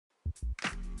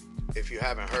If you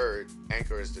haven't heard,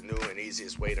 Anchor is the new and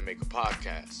easiest way to make a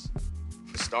podcast.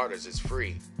 For starters, it's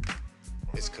free.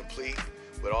 It's complete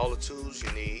with all the tools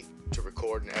you need to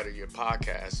record and edit your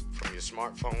podcast from your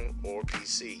smartphone or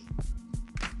PC.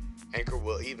 Anchor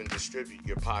will even distribute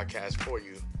your podcast for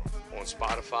you on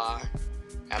Spotify,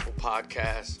 Apple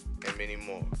Podcasts, and many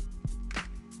more.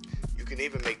 You can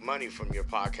even make money from your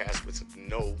podcast with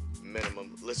no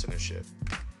minimum listenership.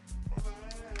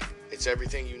 It's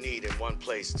everything you need in one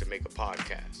place to make a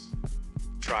podcast.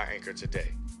 Try Anchor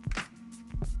today.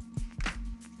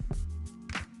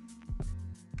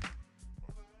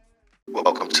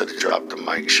 Welcome to the Drop the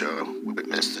Mic Show with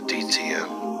Mr. DTM.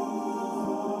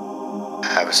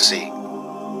 Have a seat,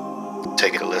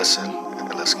 take a listen,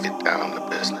 and let's get down to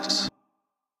business.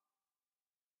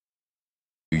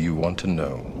 Do you want to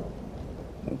know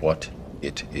what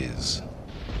it is?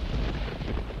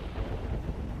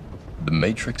 The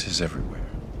Matrix is everywhere.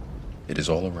 It is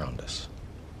all around us,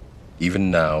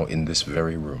 even now in this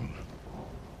very room.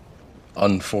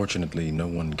 Unfortunately, no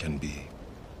one can be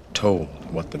told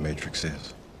what the Matrix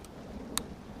is.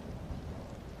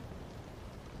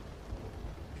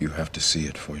 You have to see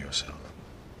it for yourself.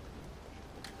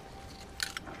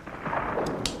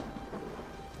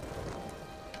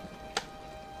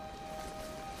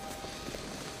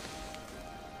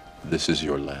 This is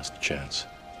your last chance.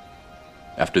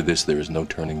 After this, there is no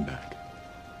turning back.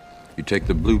 You take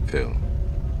the blue pill,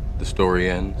 the story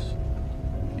ends.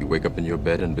 You wake up in your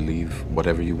bed and believe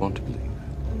whatever you want to believe.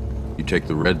 You take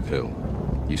the red pill,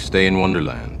 you stay in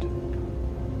Wonderland,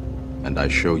 and I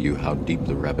show you how deep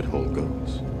the rabbit hole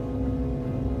goes.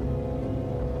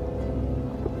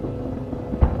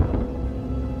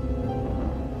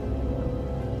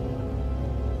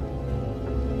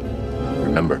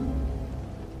 Remember,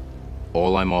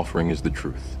 all I'm offering is the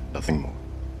truth, nothing more.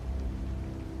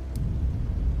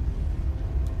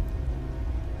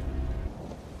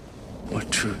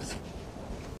 What truth?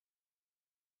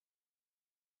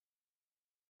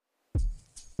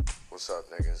 What's up,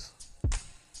 niggas?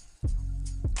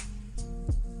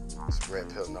 It's red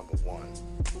pill number 1.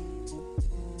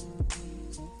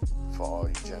 For all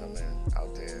you gentlemen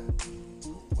out there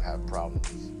who have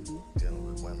problems dealing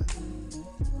with women.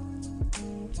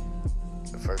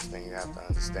 The first thing you have to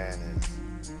understand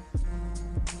is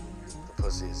the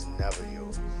pussy is never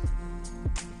yours.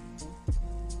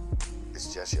 It's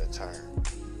just your turn.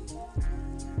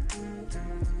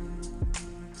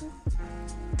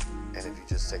 And if you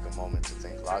just take a moment to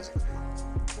think logically,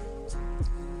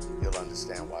 you'll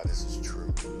understand why this is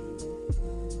true.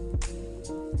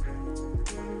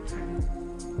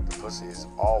 The pussy is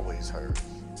always hers.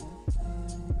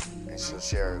 And she'll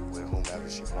share it with whomever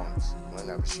she wants,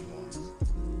 whenever she wants.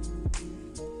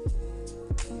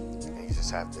 And you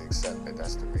just have to accept that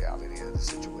that's the reality of the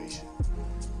situation.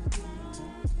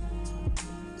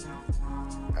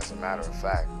 As a matter of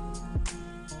fact,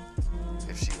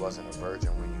 if she wasn't a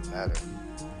virgin when you met her,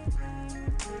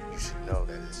 you should know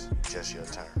that it's just your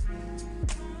turn.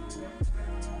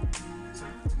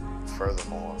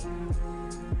 Furthermore,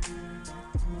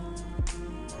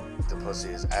 the pussy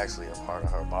is actually a part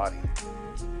of her body.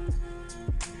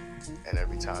 And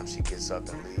every time she gets up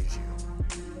and leaves you,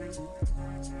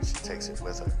 she takes it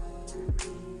with her.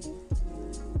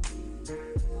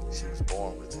 She was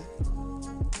born with it.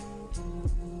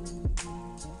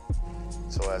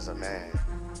 So as a man,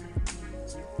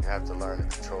 you have to learn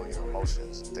to control your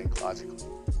emotions and think logically.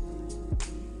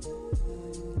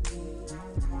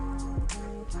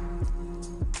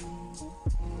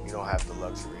 You don't have the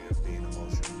luxury of being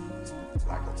emotional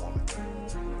like a woman.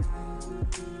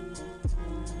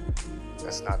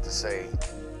 That's not to say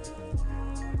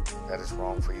that it's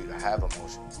wrong for you to have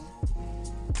emotions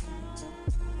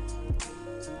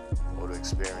or to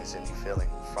experience any feeling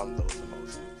from those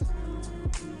emotions,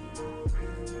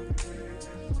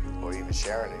 or even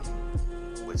sharing it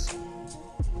with someone.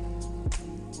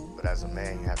 But as a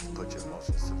man, you have to put your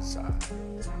emotions to the side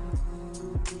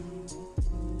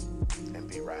and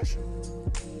be rational.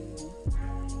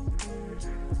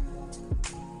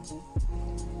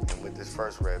 And with this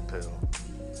first red pill,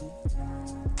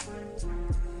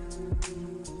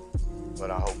 what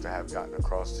I hope to have gotten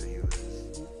across to you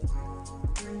is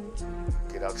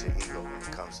get out your ego when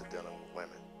it comes to dealing with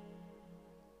women.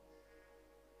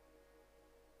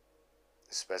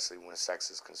 Especially when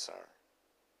sex is concerned.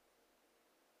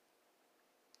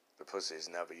 The pussy is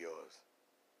never yours.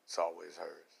 It's always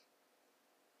hers.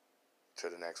 To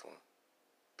the next one.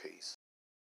 Peace.